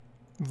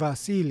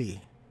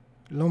Vasily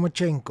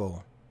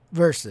Lomachenko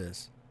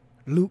versus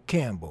Luke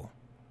Campbell.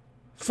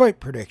 Fight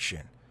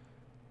prediction.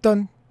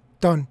 Dun,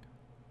 dun,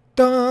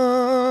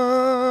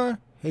 dun.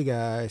 Hey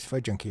guys,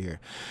 Fight Junkie here.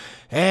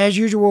 As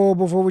usual,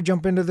 before we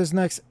jump into this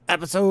next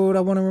episode, I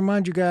want to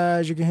remind you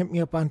guys you can hit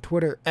me up on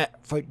Twitter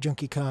at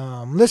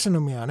FightJunkieCom. Listen to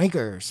me on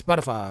Anchor,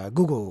 Spotify,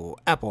 Google,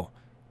 Apple.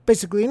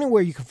 Basically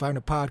anywhere you can find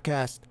a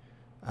podcast,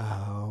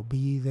 I'll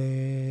be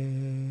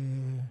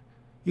there.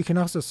 You can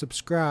also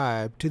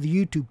subscribe to the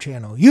YouTube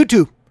channel,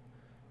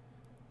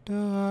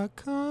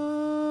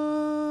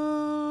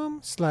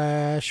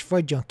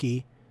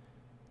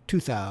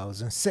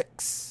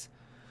 youtube.com/FightJunkie2006.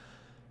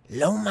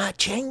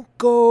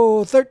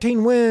 Lomachenko,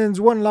 13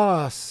 wins, 1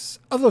 loss.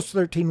 Of those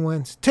 13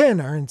 wins,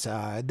 10 are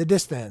inside the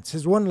distance.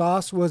 His 1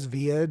 loss was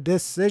via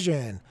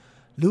decision.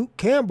 Luke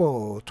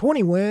Campbell,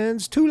 20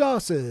 wins, 2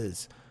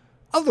 losses.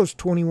 Of those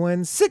 20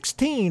 wins,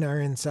 16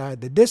 are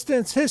inside the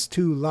distance. His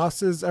 2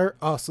 losses are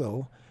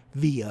also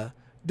via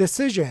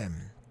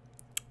decision.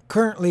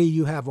 Currently,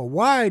 you have a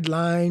wide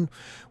line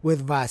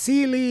with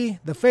Vasily,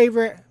 the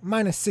favorite,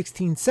 minus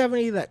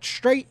 1670. That's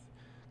straight.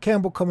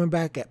 Campbell coming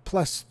back at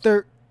plus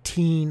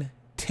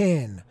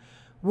 1310.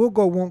 Will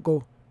go, won't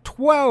go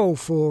 12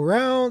 full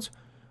rounds.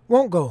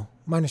 Won't go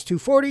minus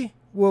 240.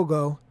 Will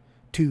go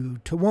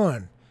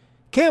 2-1.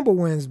 Campbell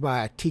wins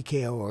by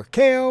TKO or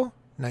KO,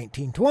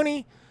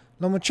 1920.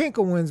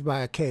 Lomachenko wins by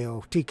a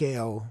KO,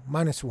 TKO,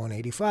 minus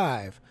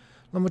 185.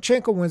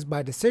 Lomachenko wins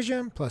by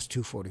decision, plus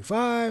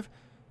 245.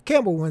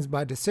 Campbell wins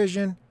by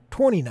decision,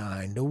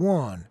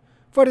 29-1.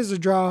 Fight is a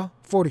draw,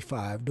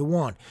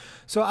 45-1.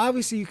 So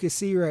obviously you can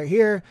see right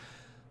here,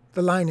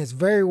 the line is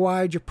very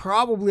wide. You're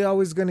probably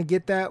always going to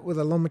get that with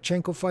a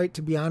Lomachenko fight,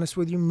 to be honest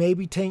with you.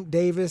 Maybe Tank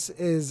Davis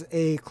is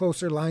a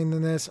closer line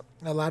than this.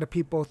 A lot of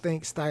people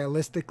think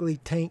stylistically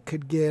Tank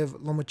could give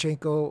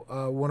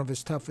Lomachenko one of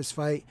his toughest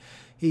fight.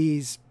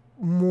 He's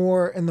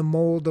more in the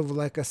mold of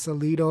like a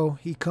Salido.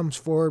 He comes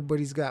forward, but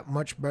he's got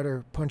much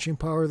better punching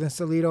power than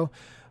Salido.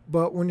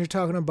 But when you're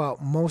talking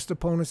about most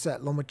opponents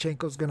that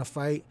Lomachenko's going to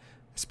fight,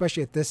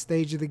 especially at this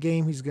stage of the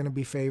game, he's going to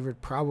be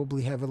favored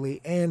probably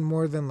heavily, and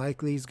more than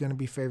likely he's going to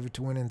be favored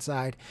to win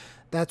inside.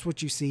 That's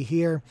what you see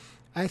here.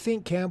 I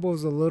think Campbell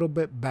is a little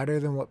bit better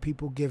than what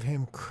people give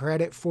him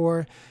credit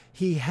for.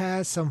 He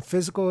has some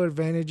physical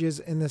advantages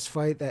in this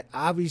fight that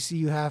obviously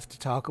you have to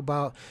talk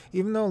about.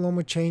 Even though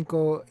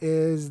Lomachenko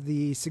is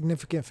the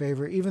significant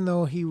favorite, even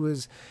though he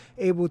was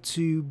able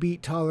to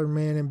beat taller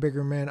men and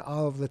bigger men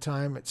all of the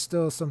time, it's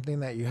still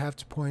something that you have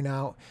to point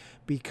out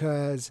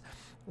because,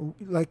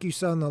 like you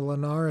saw in the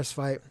Linares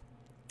fight,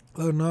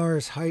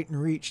 Linares' height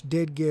and reach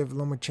did give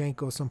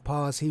Lomachenko some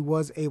pause. He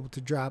was able to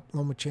drop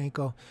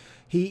Lomachenko.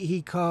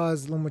 He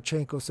caused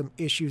Lomachenko some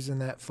issues in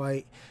that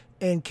fight.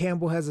 And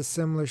Campbell has a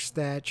similar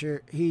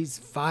stature. He's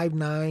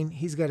 5'9".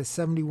 He's got a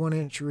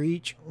 71-inch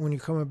reach. When you're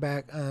coming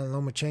back on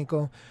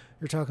Lomachenko,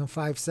 you're talking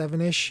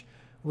 5'7"-ish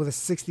with a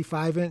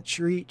 65-inch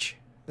reach.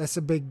 That's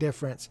a big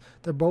difference.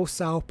 They're both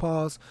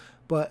southpaws.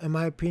 But in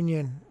my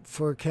opinion,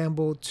 for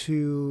Campbell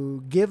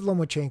to give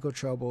Lomachenko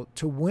trouble,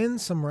 to win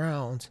some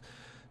rounds,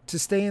 to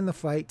stay in the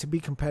fight, to be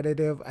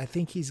competitive, I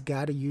think he's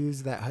got to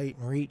use that height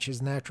and reach,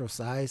 his natural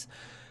size.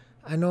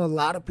 I know a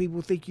lot of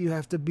people think you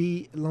have to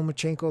beat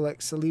Lomachenko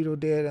like Salido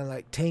did, and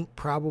like Tank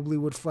probably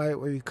would fight,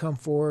 where you come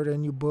forward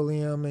and you bully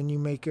him and you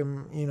make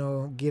him,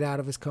 get out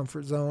of his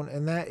comfort zone.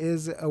 And that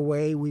is a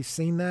way we've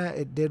seen that.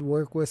 It did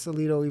work with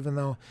Salido, even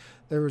though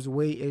there was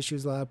weight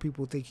issues. A lot of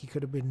people think he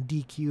could have been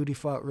DQ'd. He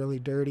fought really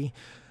dirty.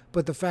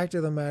 But the fact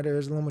of the matter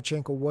is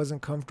Lomachenko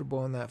wasn't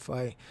comfortable in that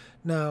fight.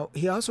 Now,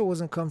 he also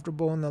wasn't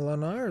comfortable in the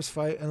Linares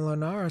fight, and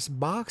Linares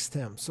boxed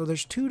him. So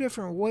there's two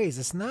different ways.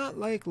 It's not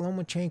like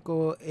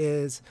Lomachenko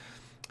is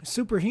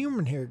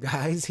superhuman here,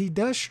 guys. He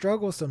does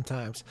struggle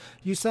sometimes.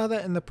 You saw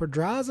that in the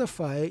Pedraza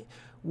fight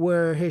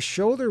where his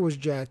shoulder was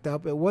jacked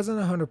up. It wasn't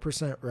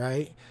 100%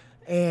 right,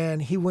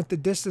 and he went the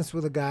distance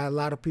with a guy a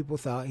lot of people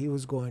thought he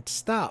was going to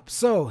stop.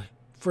 So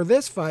for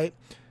this fight,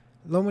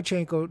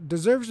 Lomachenko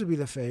deserves to be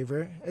the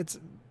favorite. It's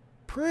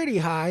pretty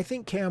high. I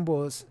think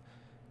Campbell's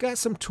got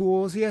some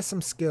tools. He has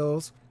some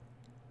skills.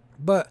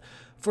 But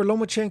for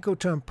Lomachenko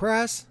to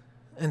impress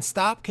and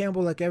stop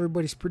Campbell like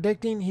everybody's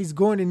predicting, he's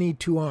going to need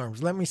 2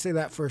 arms. Let me say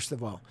that first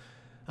of all.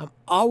 I'm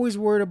always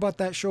worried about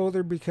that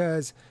shoulder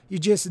because you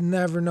just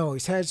never know.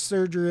 He's had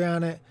surgery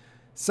on it.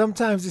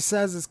 Sometimes he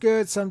says it's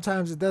good.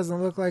 Sometimes it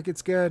doesn't look like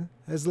it's good.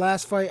 His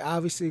last fight,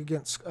 obviously,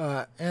 against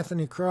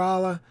Anthony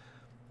Corrala,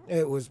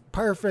 it was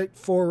perfect.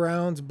 4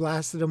 rounds,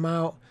 blasted him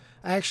out.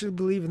 I actually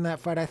believe in that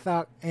fight. I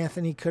thought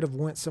Anthony could have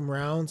went some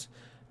rounds,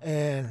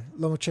 and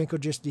Lomachenko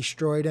just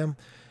destroyed him.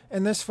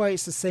 And this fight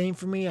is the same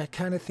for me. I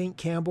kind of think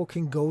Campbell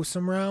can go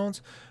some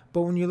rounds,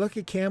 But when you look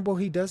at Campbell,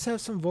 he does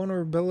have some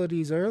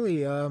vulnerabilities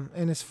early.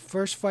 In his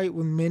first fight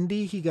with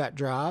Mindy, he got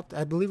dropped.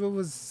 I believe it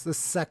was the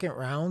second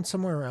round,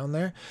 somewhere around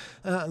there.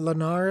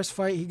 Linares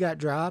fight, he got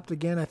dropped.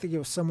 Again, I think it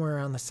was somewhere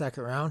around the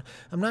second round.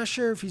 I'm not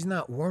sure if he's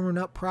not warming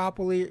up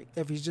properly,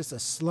 if he's just a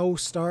slow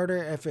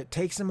starter, if it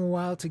takes him a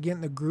while to get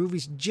in the groove.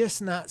 He's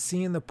just not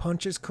seeing the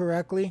punches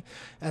correctly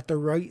at the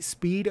right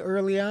speed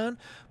early on.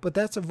 But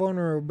that's a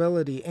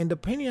vulnerability. And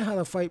depending on how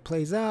the fight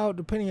plays out,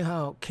 depending on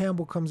how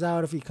Campbell comes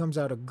out, if he comes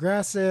out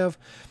aggressive,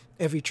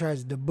 if he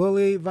tries to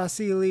bully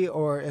Vasily,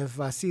 or if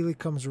Vasily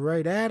comes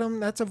right at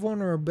him, that's a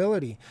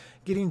vulnerability,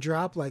 getting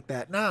dropped like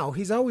that. Now,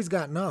 he's always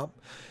gotten up.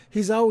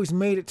 He's always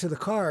made it to the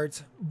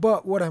cards.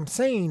 But what I'm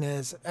saying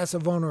is that's a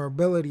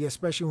vulnerability,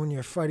 especially when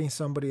you're fighting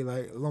somebody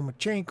like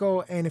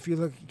Lomachenko. And if you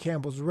look at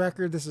Campbell's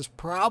record, this is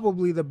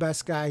probably the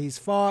best guy he's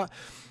fought.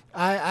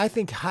 I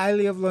think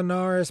highly of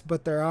Linares,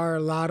 but there are a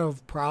lot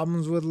of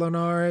problems with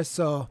Linares.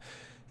 So,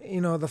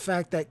 the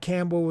fact that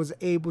Campbell was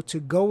able to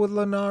go with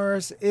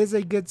Linares is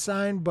a good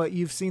sign, but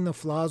you've seen the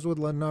flaws with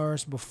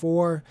Linares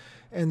before.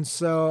 And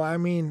so,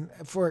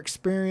 for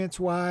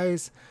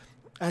experience-wise,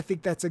 I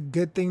think that's a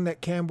good thing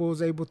that Campbell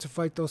was able to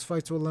fight those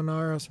fights with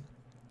Linares,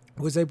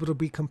 was able to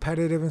be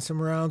competitive in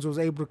some rounds, was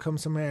able to come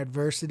some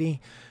adversity.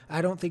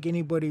 I don't think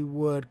anybody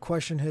would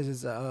question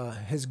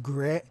his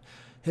grit,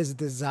 his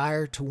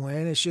desire to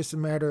win. It's just a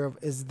matter of,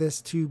 is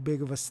this too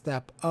big of a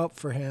step up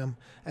for him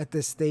at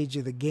this stage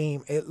of the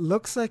game? It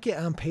looks like it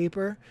on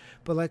paper,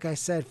 but like I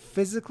said,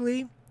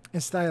 physically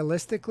and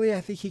stylistically, I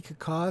think he could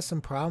cause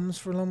some problems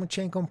for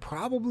Lomachenko and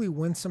probably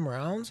win some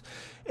rounds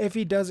if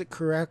he does it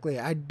correctly.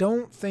 I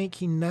don't think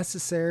he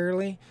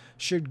necessarily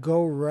should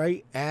go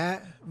right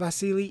at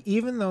Vasily,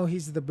 even though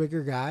he's the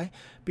bigger guy,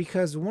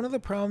 because one of the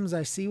problems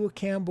I see with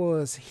Campbell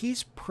is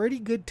he's pretty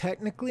good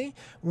technically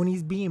when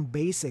he's being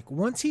basic.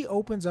 Once he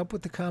opens up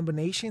with the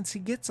combinations, he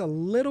gets a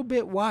little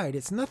bit wide.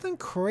 It's nothing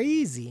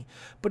crazy,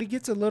 but he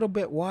gets a little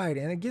bit wide.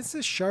 And against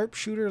a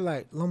sharpshooter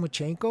like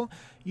Lomachenko,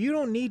 you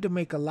don't need to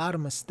make a lot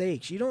of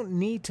mistakes. You don't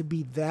need to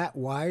be that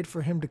wide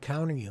for him to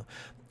counter you.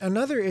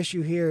 Another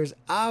issue here is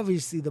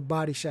obviously the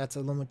body shots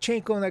of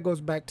Lomachenko, and that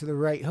goes back to the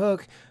right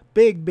hook.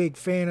 Big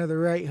fan of the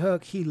right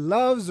hook. He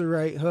loves the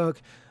right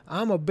hook.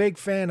 I'm a big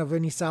fan of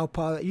any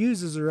southpaw that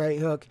uses the right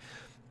hook.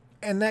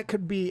 And that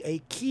could be a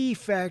key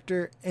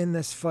factor in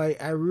this fight.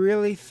 I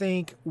really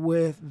think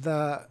with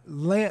the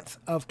length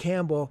of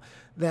Campbell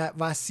that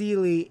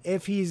Vasily,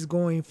 if he's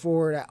going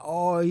forward at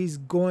all, he's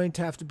going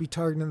to have to be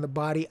targeting the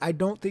body. I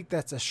don't think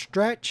that's a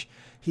stretch.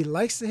 He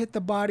likes to hit the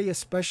body,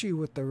 especially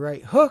with the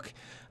right hook.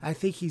 I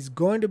think he's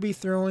going to be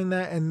throwing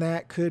that, and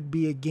that could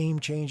be a game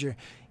changer.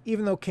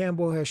 Even though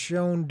Campbell has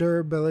shown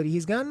durability,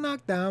 he's gotten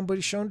knocked down, but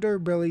he's shown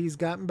durability. He's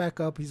gotten back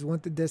up. He's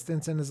went the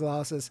distance in his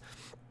losses.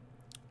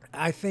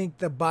 I think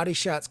the body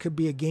shots could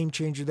be a game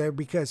changer there,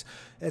 because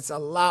it's a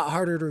lot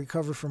harder to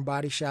recover from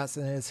body shots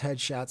than it is head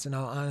shots. In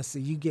all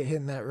honesty, you get hit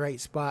in that right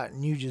spot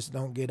and you just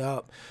don't get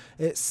up.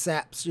 It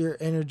saps your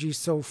energy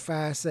so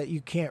fast that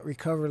you can't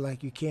recover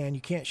like you can. You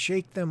can't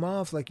shake them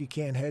off like you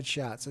can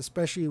headshots,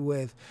 especially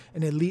with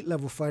an elite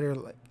level fighter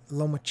like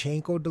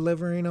Lomachenko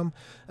delivering them.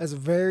 That's a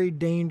very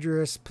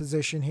dangerous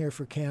position here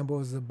for Campbell,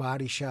 is the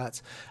body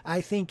shots. I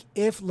think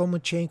if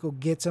Lomachenko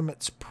gets him,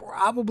 it's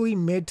probably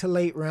mid to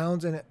late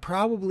rounds, and it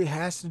probably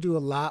has to do a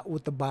lot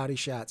with the body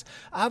shots.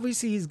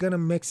 Obviously, he's going to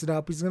mix it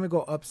up. He's going to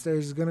go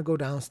upstairs. He's going to go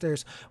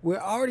downstairs. We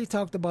already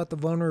talked about the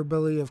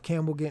vulnerability of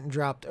Campbell getting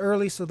dropped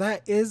early, so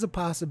that is a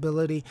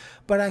possibility.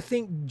 But I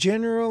think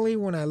generally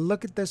when I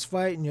look at this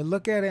fight and you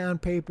look at it on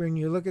paper and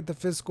you look at the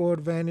physical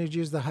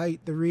advantages, the height,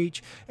 the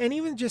reach, and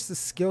even just the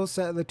skill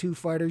set of the two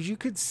fighters, you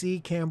could see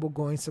Campbell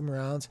going some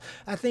rounds.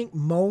 I think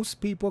most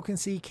people can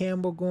see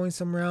Campbell going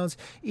some rounds,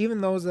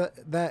 even those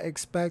that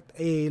expect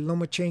a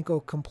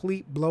Lomachenko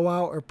complete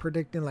blowout or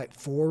predicting like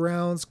 4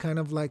 rounds, kind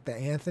of like the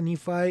Anthony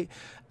fight.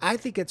 I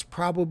think it's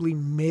probably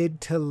mid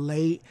to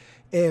late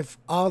if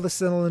all the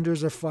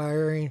cylinders are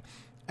firing,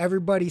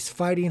 everybody's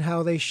fighting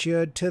how they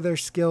should to their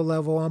skill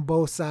level on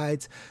both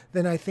sides.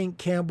 Then I think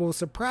Campbell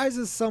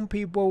surprises some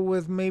people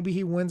with maybe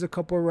he wins a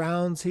couple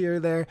rounds here or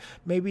there.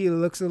 Maybe he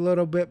looks a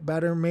little bit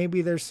better.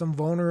 Maybe there's some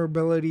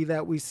vulnerability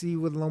that we see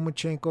with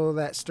Lomachenko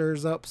that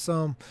stirs up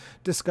some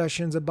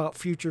discussions about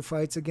future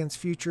fights against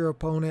future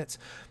opponents.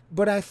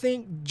 But I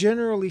think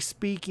generally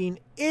speaking,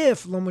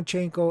 if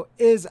Lomachenko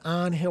is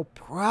on, he'll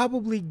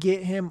probably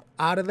get him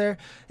out of there.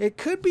 It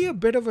could be a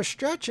bit of a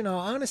stretch in all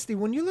honesty.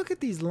 When you look at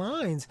these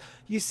lines,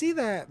 you see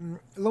that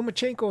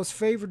Lomachenko is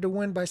favored to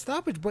win by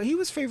stoppage, but he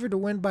was favored to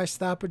win by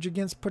stoppage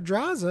against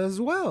Pedraza as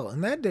well,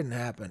 and that didn't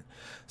happen.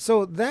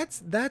 So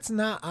that's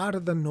not out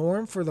of the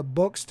norm for the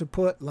books to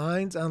put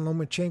lines on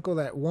Lomachenko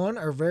that, 1,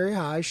 are very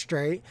high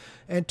straight,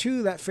 and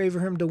 2, that favor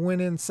him to win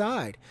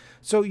inside.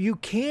 So you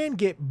can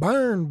get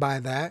burned by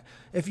that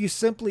if you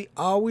simply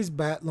always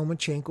bet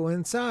Lomachenko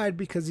inside,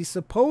 because he's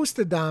supposed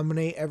to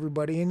dominate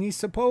everybody and he's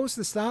supposed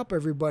to stop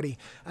everybody.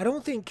 I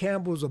don't think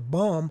Campbell's a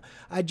bum.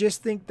 I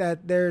just think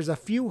that there's a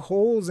few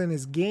holes in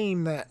his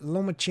game that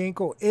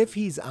Lomachenko, if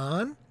he's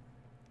on,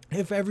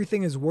 if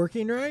everything is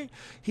working right,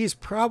 he's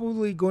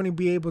probably going to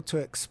be able to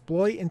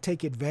exploit and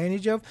take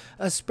advantage of,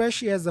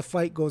 especially as the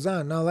fight goes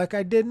on. Now, like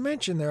I did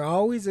mention, there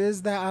always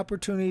is that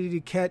opportunity to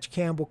catch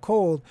Campbell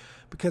cold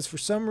because for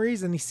some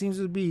reason he seems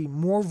to be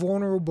more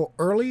vulnerable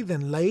early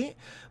than late.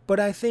 But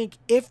I think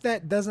if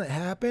that doesn't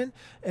happen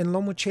and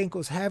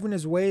Lomachenko's having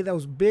his way,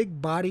 those big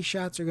body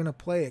shots are going to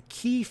play a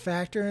key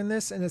factor in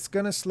this, and it's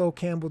going to slow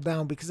Campbell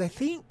down because I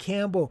think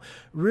Campbell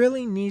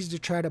really needs to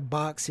try to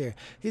box here.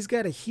 He's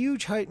got a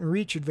huge height and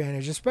reach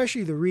advantage,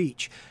 especially the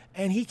reach.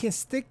 And he can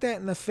stick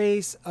that in the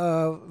face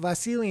of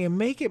Vasily and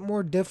make it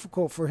more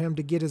difficult for him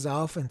to get his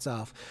offense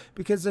off.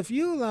 Because if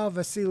you allow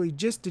Vasily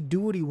just to do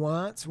what he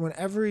wants,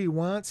 whenever he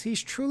wants,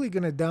 he's truly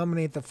going to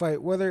dominate the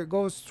fight. Whether it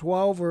goes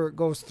 12 or it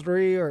goes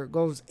 3 or it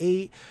goes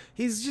 8,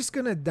 he's just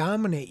going to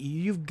dominate you.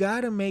 You've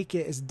got to make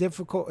it as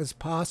difficult as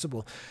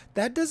possible.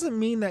 That doesn't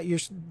mean that you're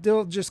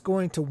still just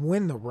going to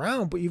win the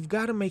round, but you've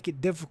got to make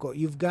it difficult.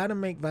 You've got to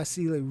make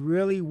Vasily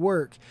really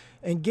work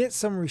and get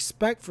some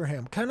respect for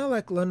him. Kind of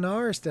like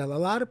Linares did. A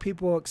lot of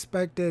people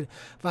expected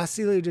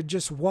Vasily to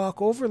just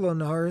walk over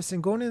Linares,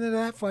 and going into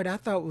that fight, I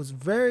thought it was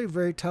very,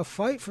 very tough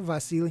fight for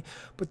Vasily.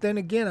 But then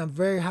again, I'm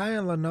very high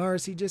on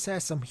Linares. He just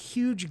has some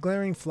huge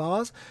glaring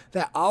flaws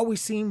that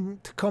always seem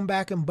to come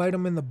back and bite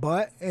him in the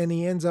butt, and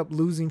he ends up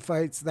losing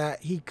fights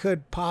that he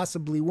could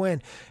possibly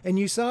win. And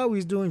you saw he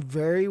was doing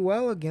very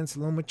well against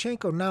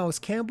Lomachenko. Now, is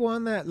Campbell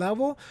on that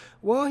level?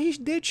 Well, he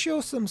did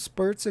show some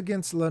spurts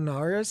against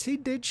Linares. He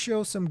did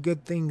show some good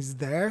things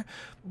there,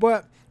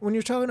 but when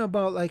you're talking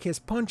about like his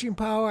punching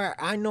power,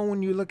 I know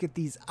when you look at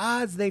these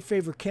odds, they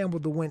favor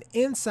Campbell to win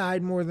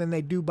inside more than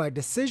they do by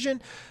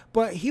decision,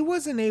 but he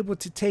wasn't able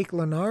to take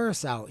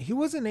Linares out. He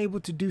wasn't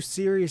able to do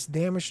serious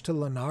damage to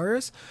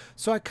Linares,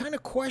 so I kind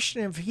of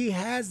question if he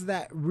has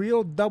that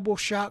real double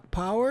shock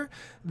power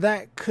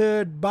that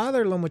could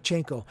bother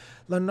Lomachenko.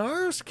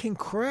 Linares can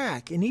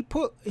crack, and he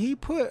put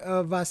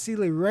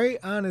Vasily right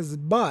on his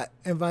butt,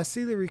 and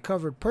Vasily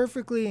recovered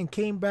perfectly and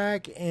came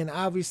back and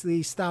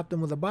obviously stopped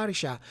him with a body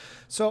shot.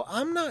 So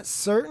I'm not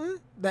certain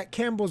that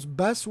Campbell's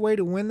best way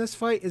to win this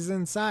fight is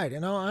inside.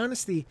 In all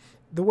honesty,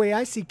 the way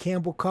I see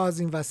Campbell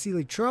causing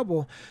Vasily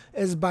trouble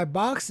is by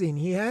boxing.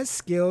 He has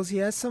skills. He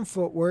has some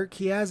footwork.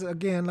 He has,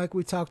 again, like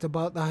we talked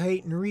about, the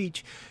height and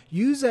reach.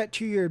 Use that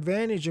to your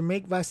advantage and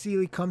make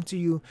Vasily come to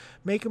you.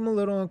 Make him a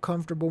little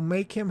uncomfortable.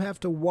 Make him have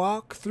to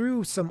walk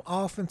through some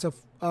offensive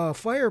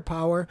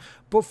firepower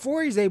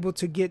before he's able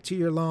to get to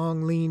your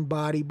long, lean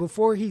body,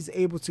 before he's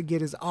able to get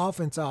his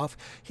offense off.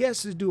 He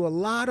has to do a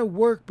lot of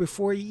work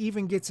before he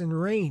even gets in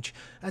range.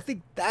 I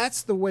think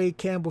that's the way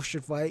Campbell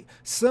should fight,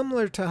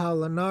 similar to how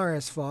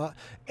Linares fought.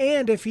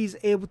 And if he's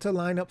able to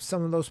line up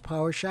some of those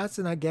power shots,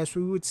 then I guess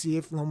we would see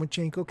if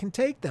Lomachenko can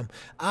take them.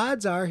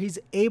 Odds are he's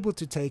able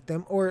to take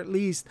them, or at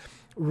least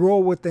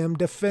roll with them,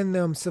 defend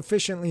them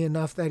sufficiently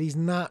enough that he's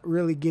not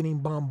really getting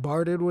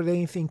bombarded with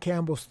anything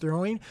Campbell's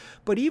throwing.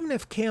 But even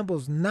if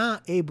Campbell's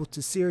not able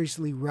to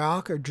seriously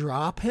rock or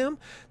drop him,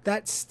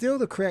 that's still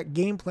the correct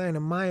game plan,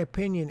 in my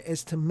opinion,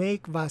 is to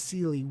make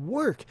Vasily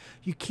work.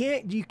 You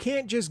can't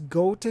just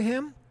go to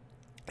him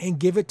and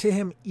give it to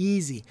him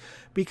easy,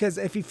 because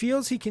if he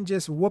feels he can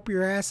just whoop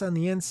your ass on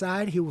the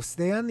inside, he will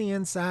stay on the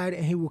inside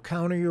and he will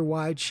counter your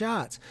wide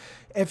shots.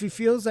 If he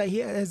feels that he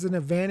has an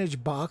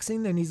advantage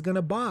boxing, then he's going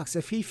to box.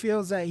 If he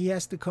feels that he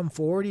has to come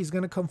forward, he's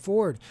going to come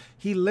forward.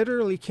 He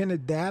literally can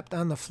adapt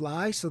on the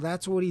fly, so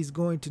that's what he's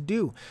going to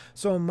do.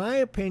 So in my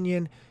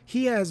opinion,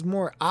 he has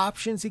more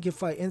options. He can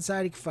fight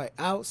inside, he can fight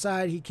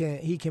outside, he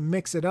can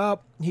mix it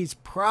up. He's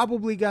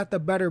probably got the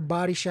better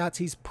body shots.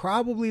 He's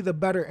probably the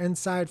better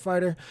inside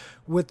fighter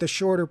with the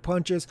shorter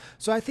punches.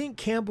 So I think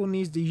Campbell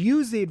needs to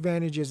use the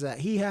advantages that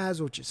he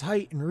has, which is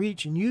height and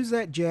reach, and use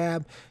that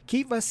jab,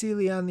 keep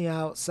Vasily on the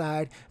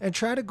outside, and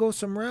try to go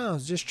some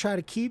rounds. Just try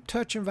to keep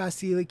touching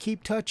Vasily,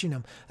 keep touching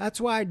him. That's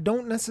why I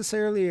don't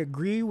necessarily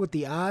agree with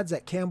the odds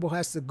that Campbell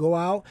has to go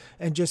out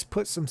and just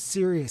put some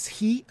serious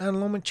heat on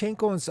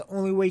Lomachenko, and it's the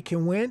only way he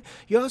can win.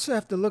 You also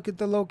have to look at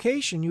the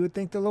location. You would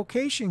think the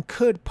location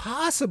could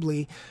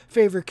possibly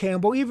favor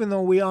Campbell, even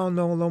though we all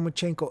know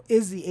Lomachenko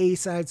is the A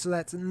side, so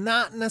that's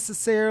not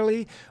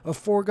necessarily a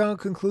foregone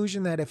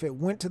conclusion that if it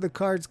went to the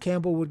cards,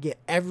 Campbell would get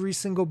every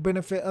single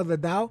benefit of the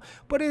doubt,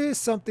 but it is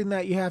something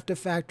that you have to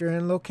factor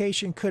in.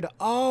 Location could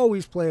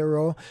always play a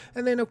role,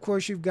 and then of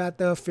course you've got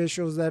the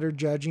officials that are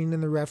judging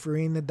and the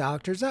referee and the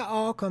doctors. That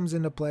all comes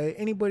into play.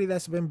 Anybody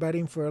that's been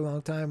betting for a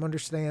long time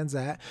understands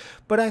that.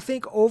 But I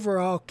think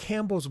overall,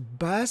 Campbell's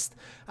best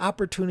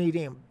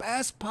opportunity and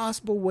best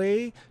possible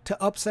way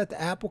to upset the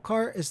apple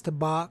cart is to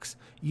box,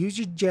 use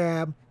your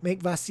jab,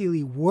 make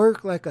Vasily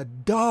work like a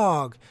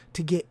dog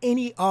to get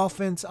any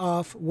offense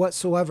off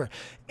whatsoever.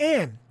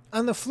 And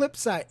on the flip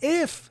side,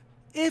 if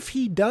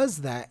he does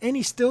that and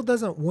he still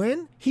doesn't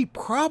win, he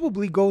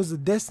probably goes the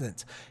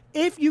distance.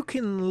 If you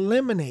can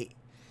eliminate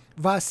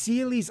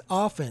Vasili's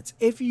offense,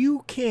 if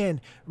you can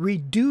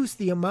reduce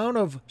the amount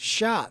of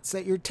shots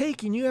that you're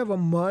taking, you have a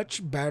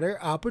much better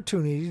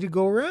opportunity to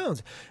go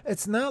rounds.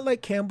 It's not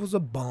like Campbell's a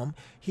bum.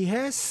 He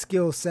has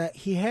skill set.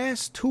 He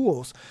has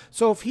tools.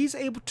 So if he's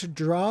able to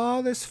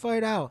draw this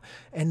fight out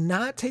and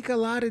not take a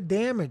lot of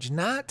damage,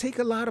 not take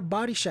a lot of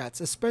body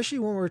shots, especially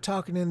when we're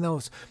talking in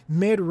those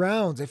mid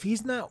rounds, if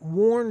he's not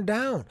worn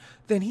down,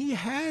 then he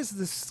has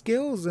the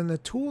skills and the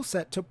tool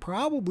set to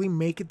probably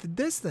make it the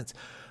distance.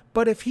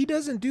 But if he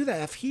doesn't do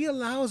that, if he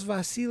allows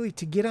Vasily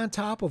to get on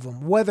top of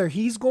him, whether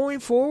he's going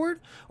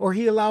forward or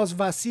he allows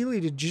Vasily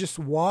to just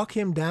walk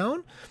him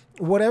down,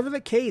 whatever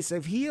the case,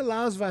 if he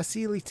allows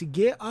Vasily to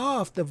get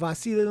off the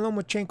Vasily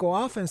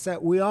Lomachenko offense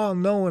that we all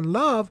know and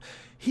love,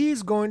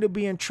 he's going to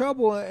be in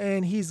trouble,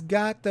 and he's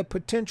got the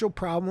potential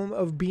problem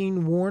of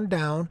being worn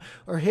down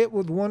or hit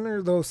with one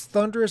of those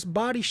thunderous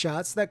body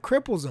shots that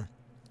cripples him.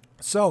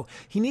 So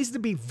he needs to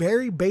be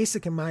very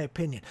basic, in my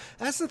opinion.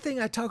 That's the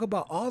thing I talk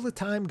about all the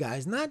time,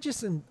 guys, not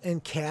just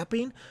in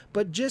capping,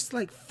 but just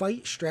like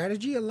fight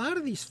strategy. A lot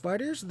of these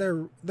fighters,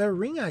 their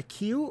ring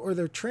IQ or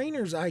their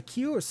trainer's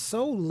IQ is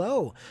so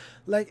low.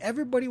 Like,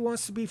 everybody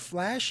wants to be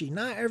flashy.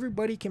 Not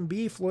everybody can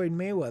be Floyd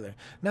Mayweather.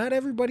 Not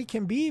everybody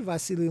can be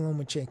Vasily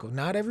Lomachenko.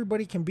 Not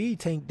everybody can be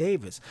Tank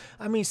Davis.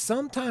 I mean,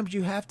 sometimes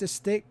you have to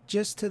stick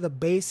just to the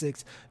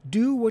basics.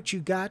 Do what you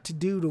got to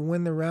do to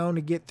win the round,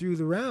 to get through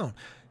the round.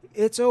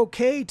 It's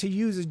okay to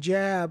use a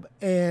jab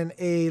and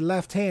a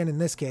left hand in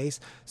this case.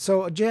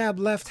 So a jab,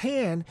 left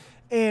hand,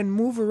 and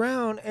move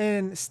around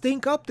and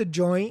stink up the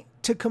joint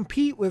to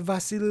compete with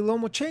Vasily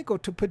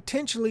Lomachenko, to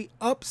potentially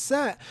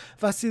upset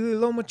Vasily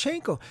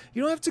Lomachenko.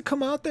 You don't have to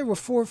come out there with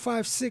 4,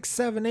 5, 6,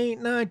 7, 8,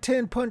 9,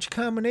 10 punch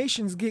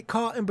combinations, get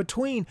caught in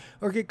between,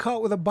 or get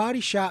caught with a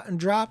body shot and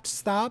dropped,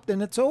 stopped,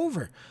 and it's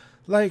over.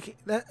 Like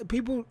that,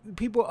 people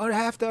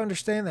have to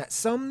understand that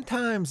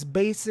sometimes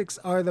basics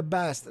are the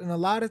best, and a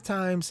lot of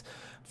times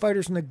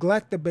fighters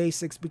neglect the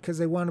basics because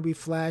they want to be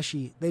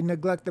flashy. They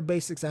neglect the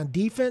basics on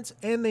defense,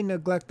 and they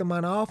neglect them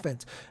on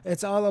offense.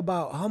 It's all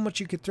about how much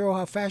you could throw,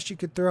 how fast you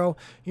could throw,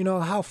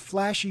 how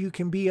flashy you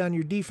can be on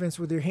your defense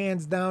with your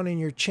hands down and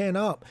your chin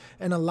up.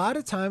 And a lot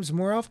of times,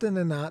 more often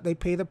than not, they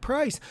pay the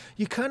price.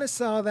 You kind of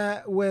saw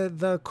that with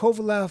the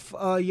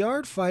Kovalev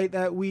Yard fight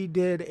that we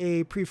did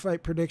a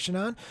pre-fight prediction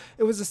on.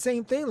 It was the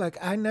same thing. Like,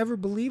 I never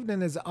believed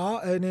in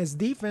his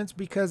defense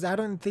because I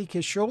don't think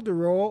his shoulder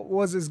roll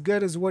was as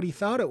good as what he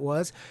thought it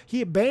was.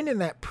 He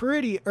abandoned that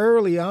pretty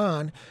early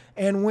on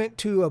and went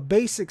to a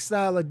basic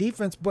style of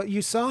defense, but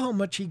you saw how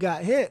much he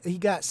got hit. He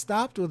got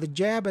stopped with a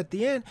jab at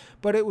the end,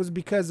 but it was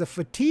because of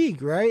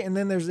fatigue, right? And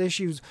then there's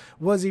issues.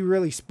 Was he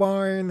really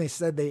sparring? They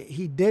said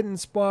he didn't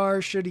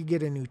spar. Should he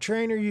get a new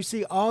trainer? You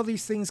see all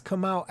these things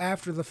come out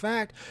after the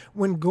fact.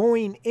 When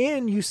going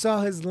in, you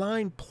saw his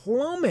line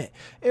plummet.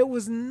 It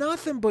was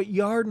nothing but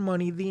yard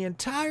money the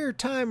entire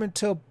time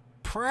until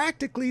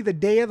practically the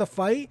day of the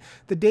fight,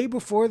 the day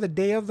before the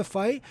day of the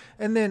fight,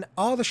 and then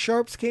all the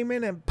sharps came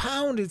in and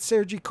pounded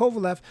Sergey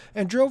Kovalev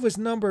and drove his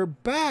number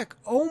back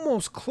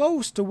almost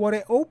close to what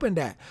it opened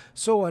at.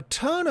 So a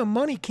ton of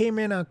money came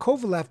in on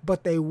Kovalev,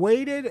 but they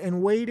waited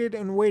and waited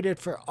and waited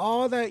for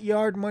all that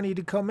yard money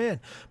to come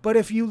in. But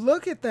if you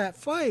look at that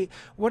fight,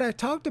 what I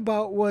talked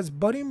about was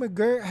Buddy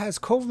McGirt has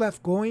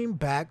Kovalev going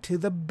back to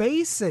the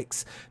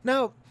basics.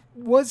 Now,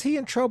 was he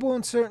in trouble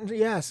in certain?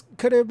 Yes.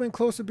 Could have been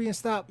close to being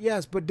stopped?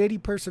 Yes. But did he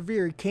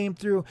persevere? He came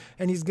through,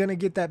 and he's going to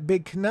get that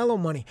big Canelo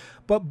money.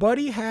 But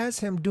Buddy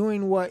has him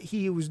doing what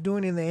he was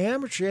doing in the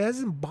amateur. He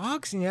has him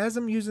boxing. He has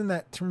him using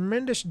that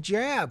tremendous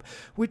jab.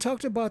 We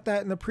talked about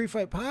that in the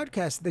pre-fight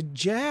podcast. The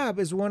jab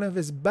is one of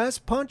his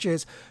best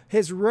punches.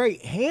 His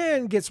right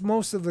hand gets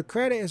most of the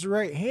credit. His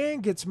right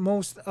hand gets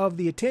most of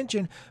the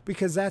attention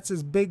because that's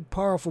his big,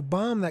 powerful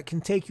bomb that can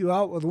take you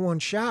out with one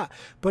shot.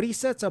 But he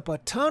sets up a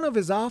ton of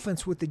his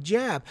offense with the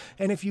jab.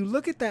 And if you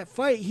look at that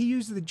fight, he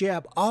used the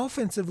jab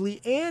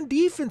offensively and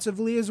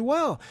defensively as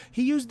well.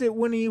 He used it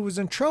when he was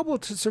in trouble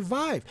to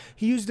survive.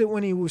 He used it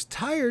when he was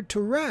tired to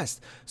rest.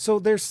 So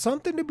there's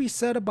something to be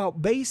said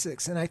about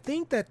basics. And I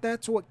think that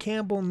that's what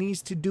Campbell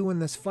needs to do in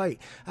this fight.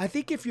 I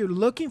think if you're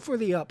looking for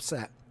the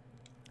upset,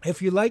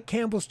 if you like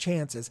Campbell's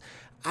chances,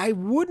 I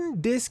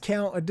wouldn't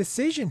discount a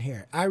decision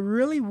here. I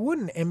really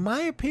wouldn't. In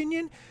my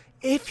opinion,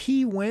 if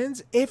he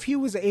wins, if he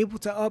was able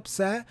to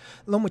upset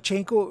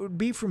Lomachenko, it would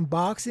be from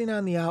boxing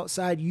on the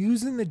outside,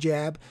 using the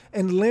jab,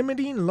 and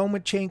limiting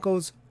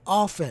Lomachenko's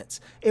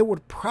offense. It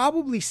would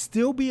probably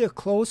still be a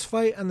close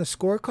fight on the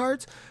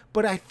scorecards,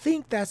 but I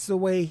think that's the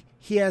way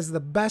he has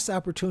the best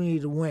opportunity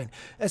to win.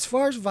 As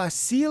far as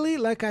Vasily,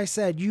 like I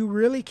said, you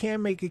really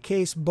can make a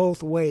case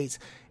both ways.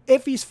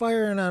 If he's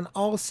firing on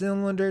all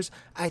cylinders,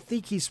 I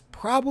think he's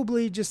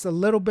probably just a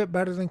little bit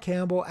better than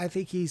Campbell. I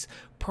think he's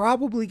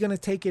probably going to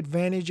take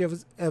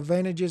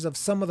advantages of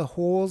some of the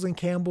holes in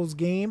Campbell's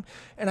game,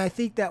 and I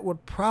think that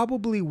would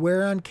probably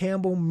wear on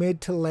Campbell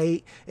mid to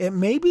late. It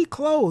may be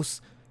close.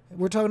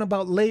 We're talking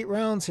about late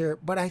rounds here,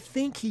 but I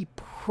think he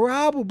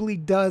probably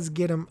does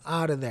get him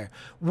out of there.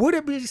 Would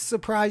it be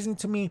surprising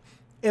to me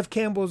if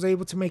Campbell is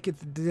able to make it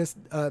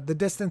the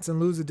distance and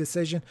lose a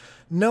decision.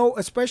 No,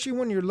 especially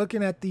when you're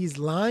looking at these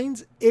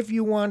lines. If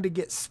you want to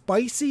get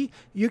spicy,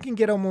 you can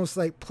get almost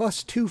like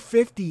plus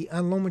 250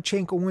 on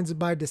Lomachenko wins it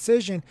by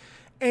decision,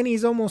 and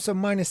he's almost a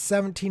minus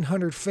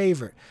 1,700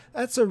 favorite.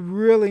 That's a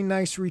really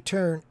nice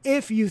return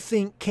if you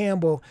think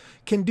Campbell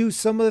can do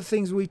some of the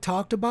things we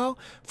talked about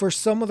for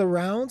some of the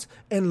rounds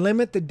and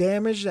limit the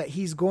damage that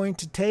he's going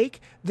to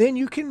take. Then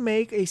you can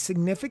make a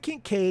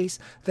significant case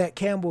that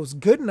Campbell's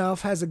good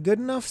enough, has a good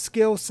enough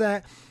skill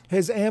set,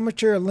 his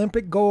amateur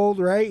Olympic gold,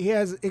 right? He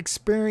has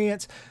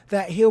experience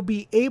that he'll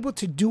be able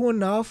to do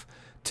enough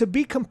to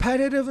be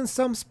competitive in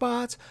some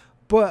spots,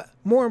 but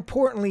more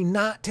importantly,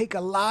 not take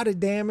a lot of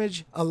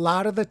damage a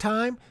lot of the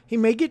time. He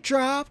may get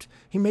dropped.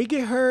 He may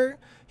get hurt.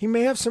 He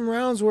may have some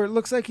rounds where it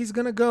looks like he's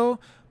going to go.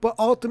 But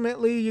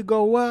ultimately, you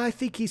go, well, I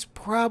think he's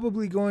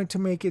probably going to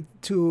make it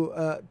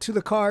to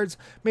the cards,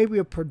 maybe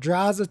a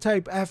Pedraza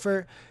type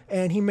effort,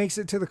 and he makes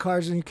it to the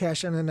cards and you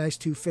cash on a nice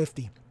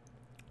 250.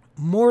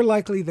 More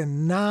likely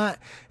than not,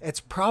 it's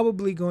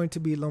probably going to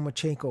be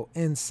Lomachenko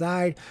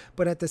inside.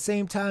 But at the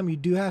same time, you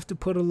do have to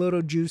put a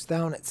little juice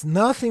down. It's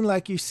nothing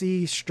like you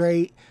see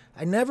straight.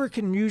 I never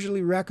can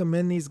usually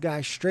recommend these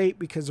guys straight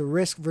because of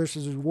risk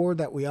versus reward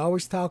that we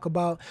always talk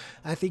about.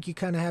 I think you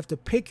kind of have to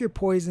pick your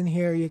poison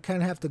here. You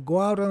kind of have to go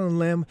out on a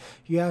limb.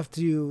 You have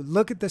to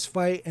look at this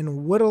fight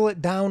and whittle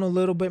it down a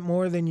little bit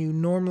more than you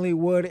normally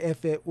would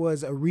if it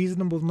was a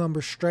reasonable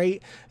number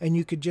straight. And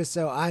you could just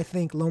say, I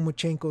think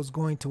Lomachenko is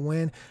going to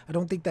win. I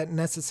don't think that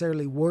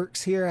necessarily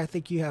works here. I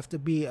think you have to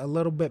be a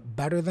little bit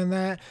better than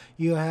that.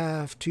 You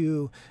have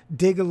to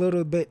dig a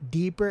little bit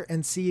deeper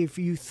and see if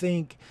you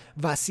think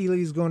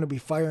Vasily is going to be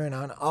firing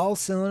on all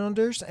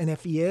cylinders, and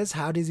if he is,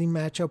 how does he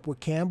match up with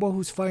Campbell,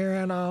 who's firing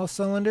on all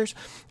cylinders?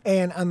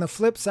 And on the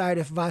flip side,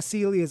 if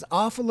Vasily is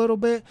off a little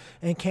bit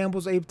and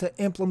Campbell's able to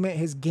implement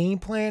his game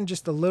plan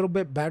just a little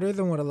bit better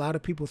than what a lot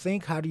of people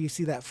think, how do you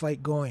see that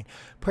fight going?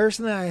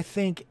 Personally, I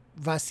think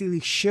Vasily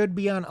should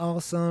be on all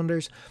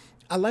cylinders.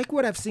 I like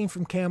what I've seen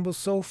from Campbell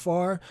so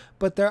far,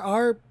 but there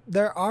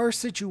are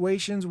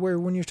situations where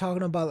when you're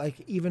talking about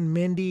like even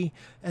Mendy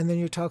and then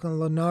you're talking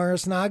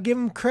Linares, now I give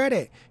him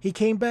credit. He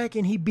came back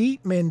and he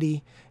beat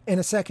Mendy in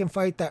a second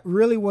fight that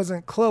really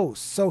wasn't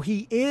close. So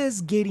he is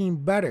getting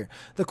better.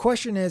 The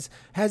question is,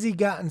 has he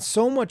gotten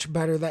so much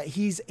better that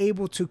he's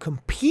able to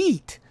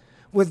compete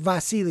with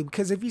Vasily?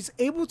 Because if he's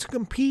able to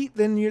compete,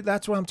 then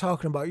that's what I'm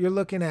talking about. You're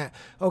looking at,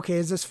 okay,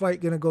 is this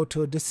fight going to go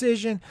to a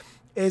decision?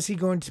 Is he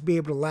going to be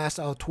able to last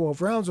all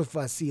 12 rounds with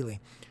Vasily?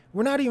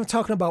 We're not even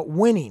talking about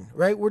winning,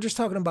 right? We're just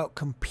talking about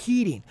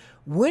competing.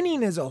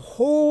 Winning is a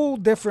whole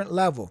different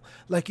level.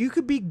 Like you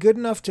could be good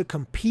enough to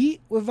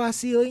compete with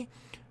Vasily.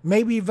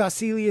 Maybe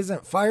Vasily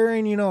isn't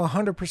firing,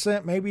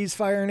 100%. Maybe he's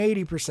firing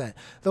 80%.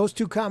 Those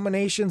two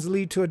combinations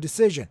lead to a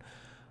decision.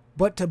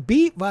 But to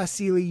beat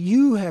Vasily,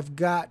 you have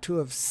got to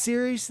have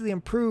seriously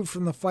improved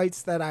from the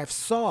fights that I've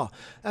saw.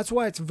 That's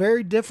why it's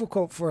very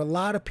difficult for a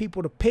lot of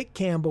people to pick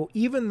Campbell,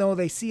 even though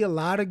they see a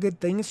lot of good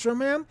things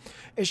from him.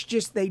 It's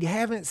just they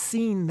haven't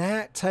seen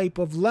that type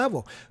of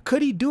level.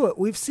 Could he do it?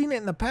 We've seen it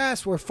in the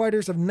past where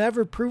fighters have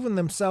never proven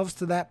themselves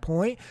to that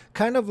point.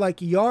 Kind of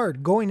like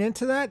Yard. Going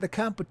into that, the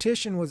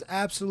competition was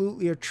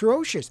absolutely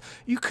atrocious.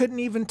 You couldn't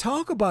even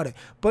talk about it.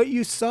 But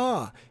you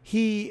saw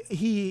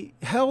he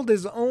held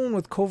his own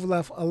with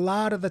Kovalev a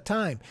lot of the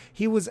time.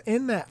 He was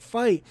in that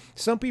fight.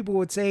 Some people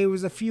would say he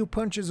was a few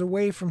punches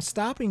away from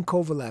stopping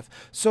Kovalev.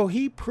 So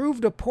he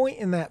proved a point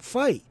in that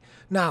fight.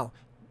 Now,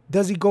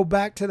 does he go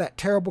back to that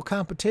terrible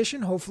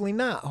competition? Hopefully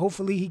not.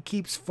 Hopefully he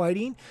keeps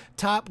fighting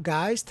top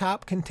guys,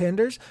 top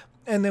contenders,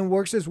 and then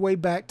works his way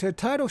back to a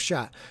title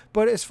shot.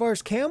 But as far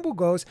as Campbell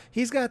goes,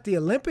 he's got the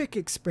Olympic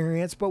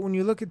experience, but when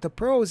you look at the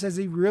pros, has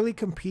he really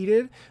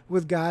competed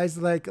with guys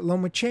like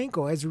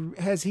Lomachenko?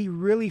 Has he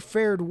really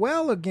fared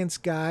well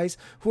against guys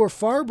who are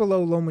far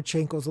below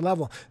Lomachenko's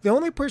level? The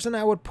only person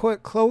I would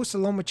put close to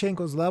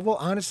Lomachenko's level,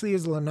 honestly,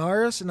 is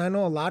Linares, and I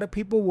know a lot of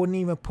people wouldn't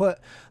even put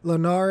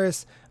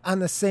Linares on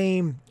the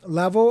same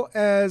level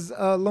as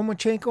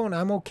Lomachenko, and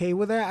I'm okay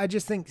with that. I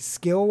just think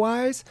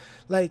skill-wise,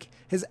 like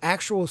his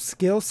actual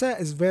skill set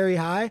is very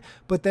high,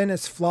 but then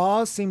his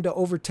flaws seem to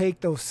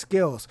overtake those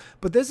skills.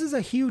 But this is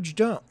a huge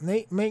jump.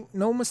 Make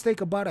no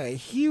mistake about it, a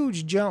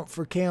huge jump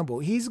for Campbell.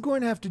 He's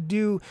going to have to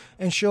do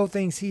and show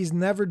things he's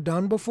never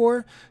done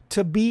before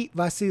to beat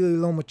Vasily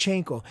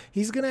Lomachenko.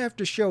 He's going to have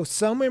to show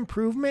some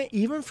improvement,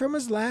 even from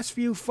his last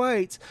few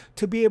fights,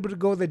 to be able to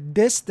go the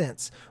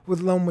distance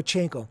with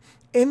Lomachenko.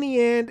 In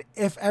the end,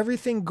 if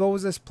everything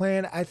goes as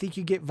planned, I think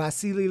you get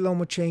Vasily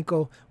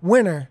Lomachenko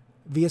winner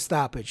via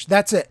stoppage.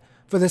 That's it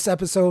for this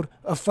episode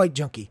of Fight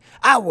Junkie.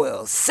 I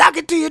will sock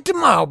it to you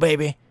tomorrow,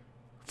 baby.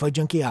 Fight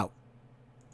Junkie out.